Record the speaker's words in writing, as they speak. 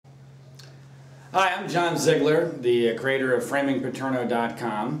Hi, I'm John Ziegler, the creator of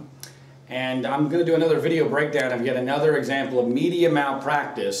framingpaterno.com, and I'm going to do another video breakdown of yet another example of media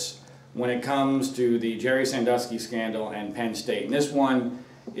malpractice when it comes to the Jerry Sandusky scandal and Penn State. And this one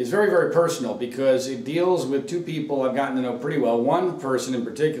is very, very personal because it deals with two people I've gotten to know pretty well. One person in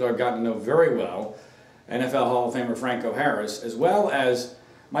particular I've gotten to know very well, NFL Hall of Famer Franco Harris, as well as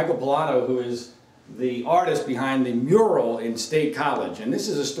Michael Pilato, who is the artist behind the mural in State College. And this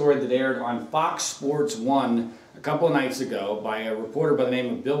is a story that aired on Fox Sports 1 a couple of nights ago by a reporter by the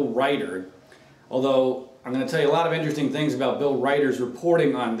name of Bill Reiter. Although I'm going to tell you a lot of interesting things about Bill Reiter's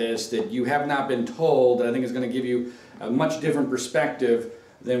reporting on this that you have not been told, that I think is going to give you a much different perspective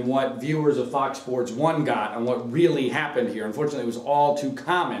than what viewers of Fox Sports 1 got on what really happened here. Unfortunately, it was all too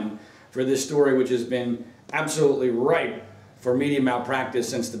common for this story, which has been absolutely ripe for media malpractice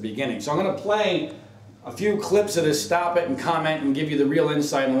since the beginning. So I'm going to play a few clips of this, stop it and comment and give you the real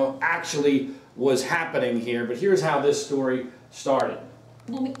insight on what actually was happening here. But here's how this story started.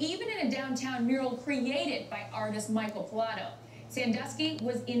 Even in a downtown mural created by artist Michael Pilato, Sandusky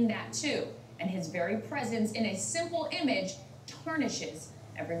was in that too, and his very presence in a simple image tarnishes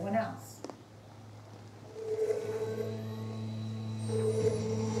everyone else.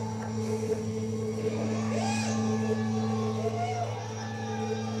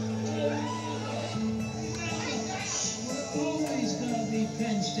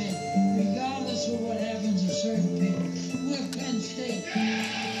 Penn State, regardless of what happens to certain people. We're Penn State.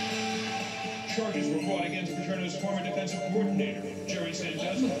 Charges were brought against Paterno's former defensive coordinator, Jerry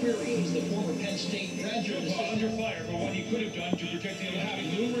Sandusky. He's the former Penn State graduate. Under fire for what he could have done to protect the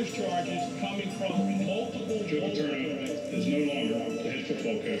having numerous charges coming from multiple. Joe Paterno is no longer the head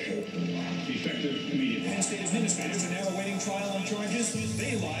football coach. Effective immediately. Penn State administrators are now awaiting trial on charges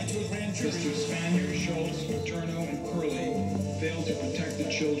they lied to a grand jury. Mr. Spanier, Schultz, Paterno, and Curley failed to protect the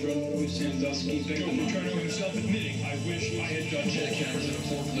children of Sandusky Joe victims. Paterno himself admitting, I wish I had done The that. cameras in a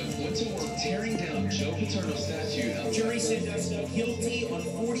forklift went to work tearing down Joe Paterno's statue. Jerry Sandusky guilty on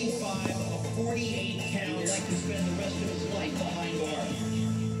 45 of 48 counts. He'd like to spend the rest of his life behind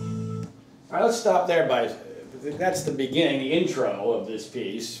bars. All right, let's stop there. That's the beginning, the intro of this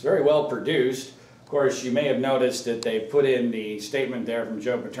piece. Very well produced. Of course, you may have noticed that they put in the statement there from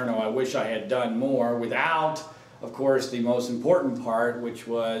Joe Paterno, I wish I had done more, without, of course, the most important part, which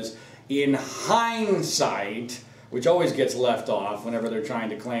was in hindsight, which always gets left off whenever they're trying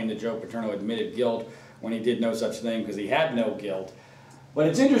to claim that Joe Paterno admitted guilt when he did no such thing, because he had no guilt. But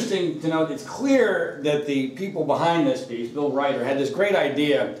it's interesting to note, it's clear that the people behind this piece, Bill Reiter, had this great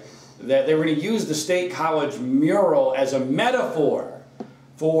idea that they were going to use the State College mural as a metaphor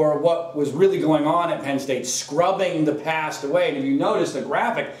for what was really going on at Penn State, scrubbing the past away. And if you notice, the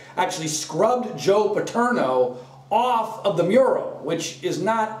graphic actually scrubbed Joe Paterno off of the mural, which is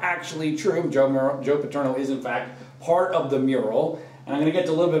not actually true. Joe Paterno is, in fact, part of the mural. And I'm going to get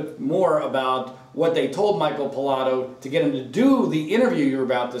to a little bit more about what they told Michael Pilato to get him to do the interview you're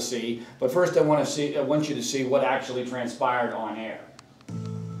about to see. But first, I want you to see what actually transpired on air.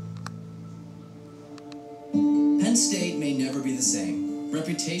 Penn State may never be the same.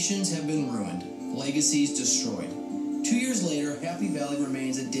 Reputations have been ruined, legacies destroyed. 2 years later, Happy Valley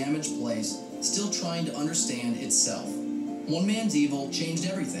remains a damaged place, still trying to understand itself. One man's evil changed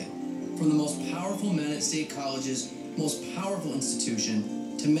everything, from the most powerful men at State College's most powerful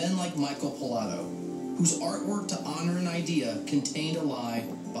institution to men like Michael Pilato, whose artwork to honor an idea contained a lie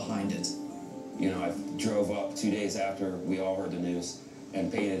behind it. You know, I drove up 2 days after we all heard the news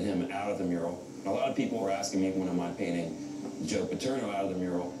and painted him out of the mural. A lot of people were asking me, when am I painting Joe Paterno out of the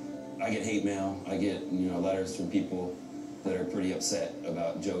mural? I get hate mail. I get, letters from people that are pretty upset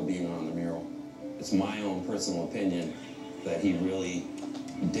about Joe being on the mural. It's my own personal opinion that he really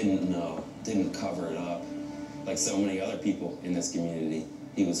didn't know, didn't cover it up. Like so many other people in this community,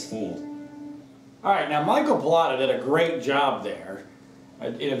 he was fooled. All right, now Michael Pilato did a great job there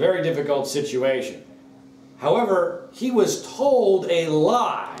in a very difficult situation. However, he was told a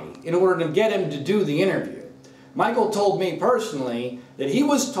lie in order to get him to do the interview. Michael told me personally that he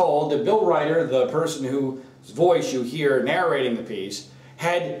was told that Bill Reiter, the person whose voice you hear narrating the piece,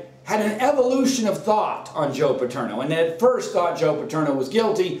 had an evolution of thought on Joe Paterno, and at first thought Joe Paterno was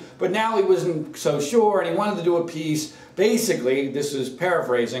guilty, but now he wasn't so sure, and he wanted to do a piece, basically, this is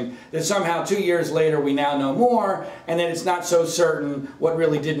paraphrasing, that somehow 2 years later we now know more, and that it's not so certain what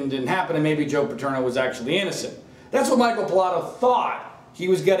really didn't happen, and maybe Joe Paterno was actually innocent. That's what Michael Pilato thought he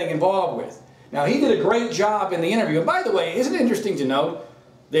was getting involved with. Now, he did a great job in the interview, and by the way, isn't it interesting to note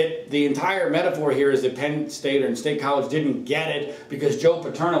that the entire metaphor here is that Penn State and State College didn't get it because Joe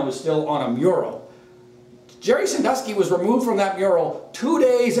Paterno was still on a mural. Jerry Sandusky was removed from that mural 2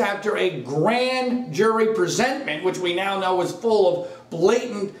 days after a grand jury presentment, which we now know was full of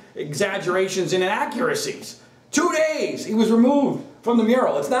blatant exaggerations and inaccuracies. 2 days he was removed from the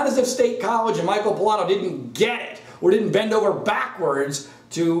mural. It's not as if State College and Michael Pilato didn't get it or didn't bend over backwards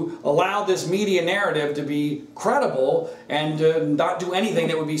to allow this media narrative to be credible and not do anything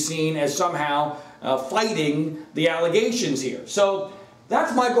that would be seen as somehow fighting the allegations here. So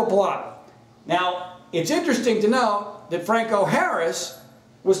that's Michael Pilato. Now, it's interesting to note that Franco Harris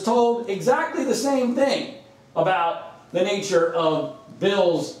was told exactly the same thing about the nature of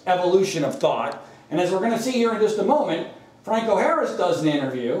Bill's evolution of thought. And as we're going to see here in just a moment, Franco Harris does an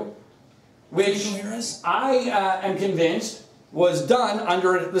interview, which I am convinced was done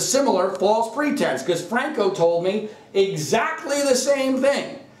under the similar false pretense, because Franco told me exactly the same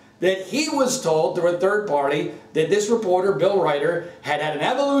thing, that he was told through a third party that this reporter, Bill Ryder, had an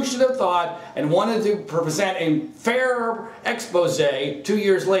evolution of thought and wanted to present a fair expose 2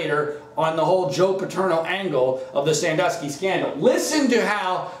 years later on the whole Joe Paterno angle of the Sandusky scandal. Listen to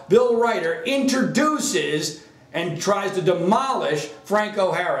how Bill Ryder introduces and tries to demolish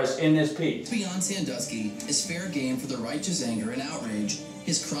Franco Harris in this piece. Beyond Sandusky is fair game for the righteous anger and outrage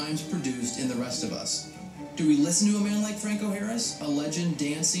his crimes produced in the rest of us. Do we listen to a man like Franco Harris, a legend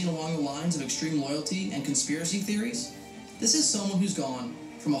dancing along the lines of extreme loyalty and conspiracy theories? This is someone who's gone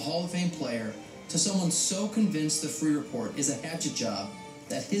from a Hall of Fame player to someone so convinced the Free Report is a hatchet job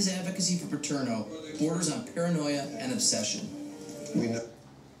that his advocacy for Paterno borders on paranoia and obsession. We know.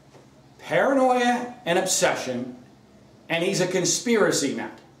 Paranoia and obsession, and he's a conspiracy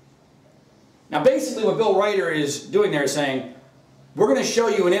nut. Now basically what Bill Ryder is doing there is saying, we're going to show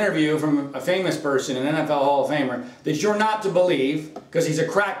you an interview from a famous person, an NFL Hall of Famer, that you're not to believe because he's a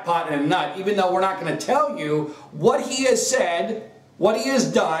crackpot and a nut, even though we're not going to tell you what he has said, what he has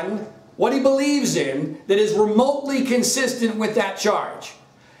done, what he believes in that is remotely consistent with that charge.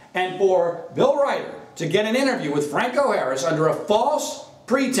 And for Bill Ryder to get an interview with Franco Harris under a false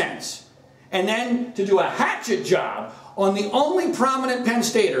pretense, and then to do a hatchet job on the only prominent Penn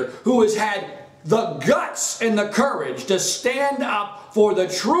Stater who has had the guts and the courage to stand up for the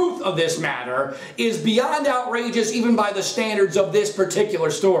truth of this matter is beyond outrageous even by the standards of this particular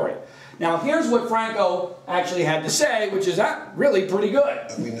story. Now here's what Franco actually had to say, which is really pretty good.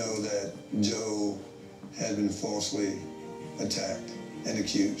 We know that Joe had been falsely attacked and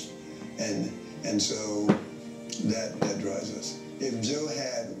accused, and so that drives us. If Joe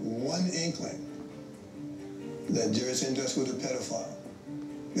had one inkling that Jerry Sandusky was a pedophile,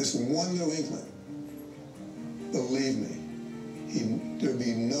 this one little inkling, believe me, there'd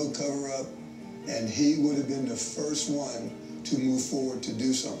be no cover-up, and he would have been the first one to move forward to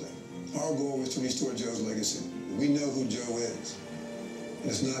do something. Our goal was to restore Joe's legacy. We know who Joe is.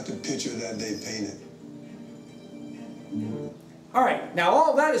 It's not the picture that they painted. All right, now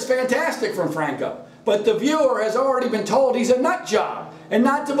all that is fantastic from Franco, but the viewer has already been told he's a nut job and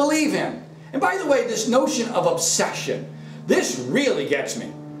not to believe him. And by the way, this notion of obsession, this really gets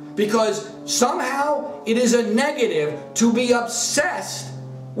me, because somehow it is a negative to be obsessed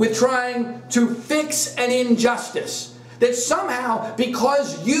with trying to fix an injustice. That somehow,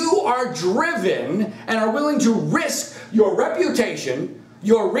 because you are driven and are willing to risk your reputation,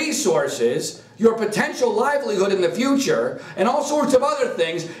 your resources, your potential livelihood in the future, and all sorts of other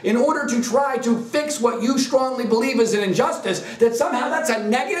things in order to try to fix what you strongly believe is an injustice, that somehow that's a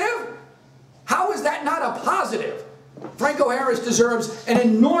negative? How is that not a positive? Franco Harris deserves an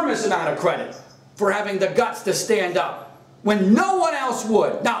enormous amount of credit for having the guts to stand up when no one else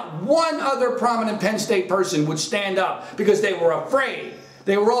would. Not one other prominent Penn State person would stand up because they were afraid.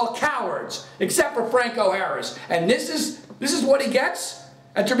 They were all cowards, except for Franco Harris. And this is what he gets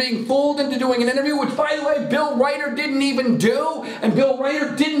after being fooled into doing an interview, which, by the way, Bill Ryder didn't even do. And Bill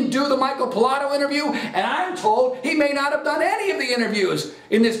Ryder didn't do the Michael Pilato interview. And I'm told he may not have done any of the interviews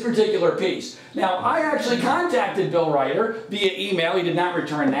in this particular piece. Now, I actually contacted Bill Ryder via email. He did not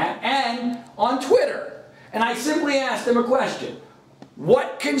return that. And on Twitter. And I simply asked him a question.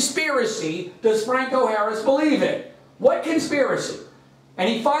 What conspiracy does Franco Harris believe in? What conspiracy? And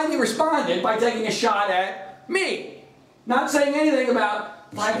he finally responded by taking a shot at me. Not saying anything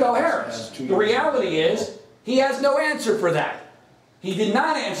about Franco Harris. The reality is, he has no answer for that. He did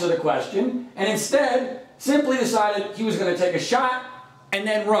not answer the question, and instead simply decided he was going to take a shot and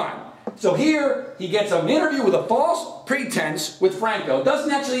then run. So here, he gets an interview with a false pretense with Franco,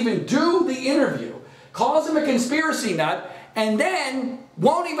 doesn't actually even do the interview, calls him a conspiracy nut, and then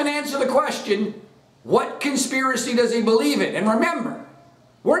won't even answer the question, what conspiracy does he believe in? And remember,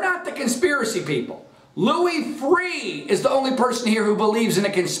 we're not the conspiracy people. Louis Freeh is the only person here who believes in a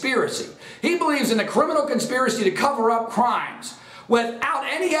conspiracy. He believes in a criminal conspiracy to cover up crimes without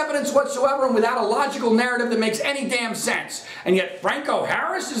any evidence whatsoever and without a logical narrative that makes any damn sense. And yet Franco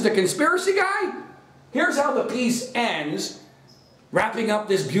Harris is the conspiracy guy? Here's how the piece ends, wrapping up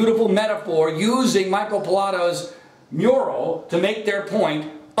this beautiful metaphor using Michael Pilato's mural to make their point,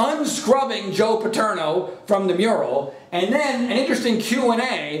 unscrubbing Joe Paterno from the mural, and then an interesting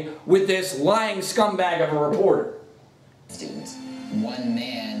Q&A with this lying scumbag of a reporter. Students, one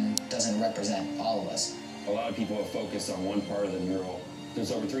man doesn't represent all of us. A lot of people have focused on one part of the mural.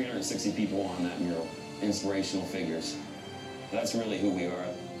 There's over 360 people on that mural, inspirational figures. That's really who we are.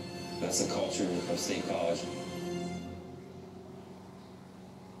 That's the culture of State College.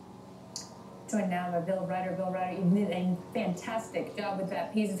 Joined now by Bill Ryder. Bill Ryder, you did a fantastic job with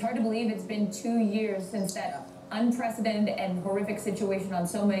that piece. It's hard to believe it's been 2 years since that unprecedented and horrific situation on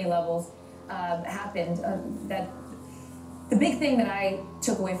so many levels happened. The big thing that I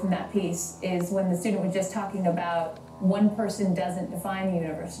took away from that piece is when the student was just talking about one person doesn't define the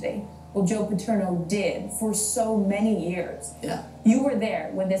university. Well, Joe Paterno did for so many years. Yeah. You were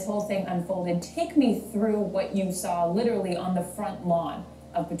there when this whole thing unfolded. Take me through what you saw literally on the front lawn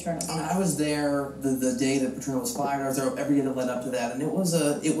of Paterno's house. I was there the day that Paterno was fired. I was there every day that led up to that, and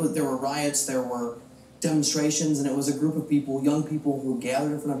there were riots, there were demonstrations, and it was a group of people, young people, who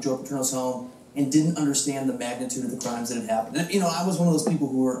gathered in front of Joe Paterno's home and didn't understand the magnitude of the crimes that had happened. And, you know, I was one of those people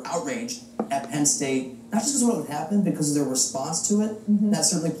who were outraged at Penn State, not just because of what had happened, because of their response to it. Mm-hmm. That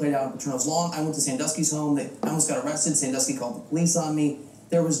certainly played out on Paterno's lawn. I went to Sandusky's home. I almost got arrested. Sandusky called the police on me.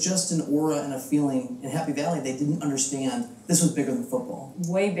 There was just an aura and a feeling in Happy Valley. They didn't understand this was bigger than football.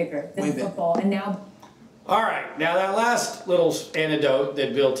 Way bigger than football. And now... All right. Now, that last little anecdote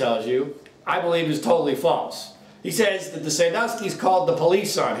that Bill tells you, I believe is totally false. He says that the Sanduskys called the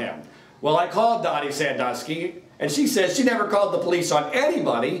police on him. Well, I called Dottie Sandusky, and she says she never called the police on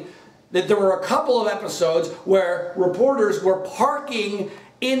anybody, that there were a couple of episodes where reporters were parking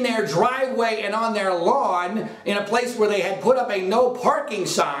in their driveway and on their lawn in a place where they had put up a no parking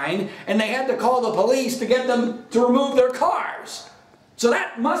sign, and they had to call the police to get them to remove their cars. So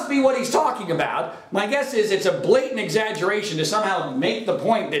that must be what he's talking about. My guess is it's a blatant exaggeration to somehow make the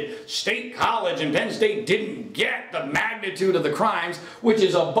point that State College and Penn State didn't get the magnitude of the crimes, which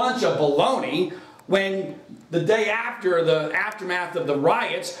is a bunch of baloney, when the day after the aftermath of the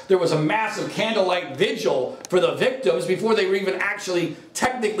riots, there was a massive candlelight vigil for the victims before they were even actually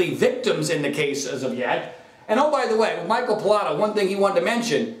technically victims in the case as of yet. And oh, by the way, with Michael Pilato, one thing he wanted to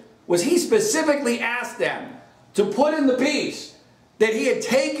mention was he specifically asked them to put in the piece that he had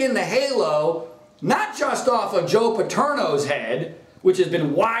taken the halo not just off of Joe Paterno's head, which has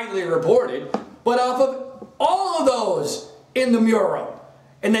been widely reported, but off of all of those in the mural.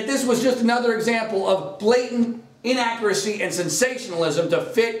 And that this was just another example of blatant inaccuracy and sensationalism to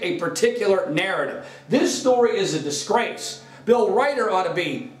fit a particular narrative. This story is a disgrace. Bill Ryder ought to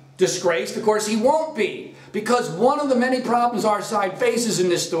be disgraced. Of course, he won't be, because one of the many problems our side faces in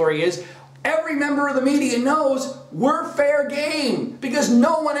this story is every member of the media knows we're fair game, because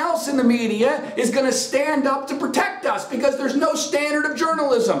no one else in the media is going to stand up to protect us, because there's no standard of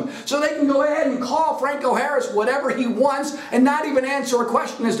journalism. So they can go ahead and call Franco Harris whatever he wants and not even answer a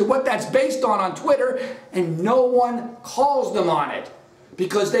question as to what that's based on Twitter, and no one calls them on it,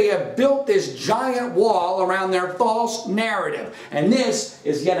 because they have built this giant wall around their false narrative. And this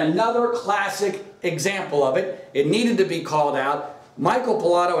is yet another classic example of it. It needed to be called out. Michael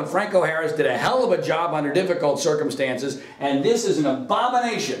Pilato and Franco Harris did a hell of a job under difficult circumstances, and this is an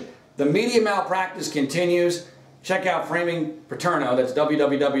abomination. The media malpractice continues. Check out Framing Paterno. That's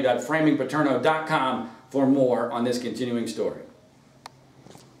www.framingpaterno.com for more on this continuing story.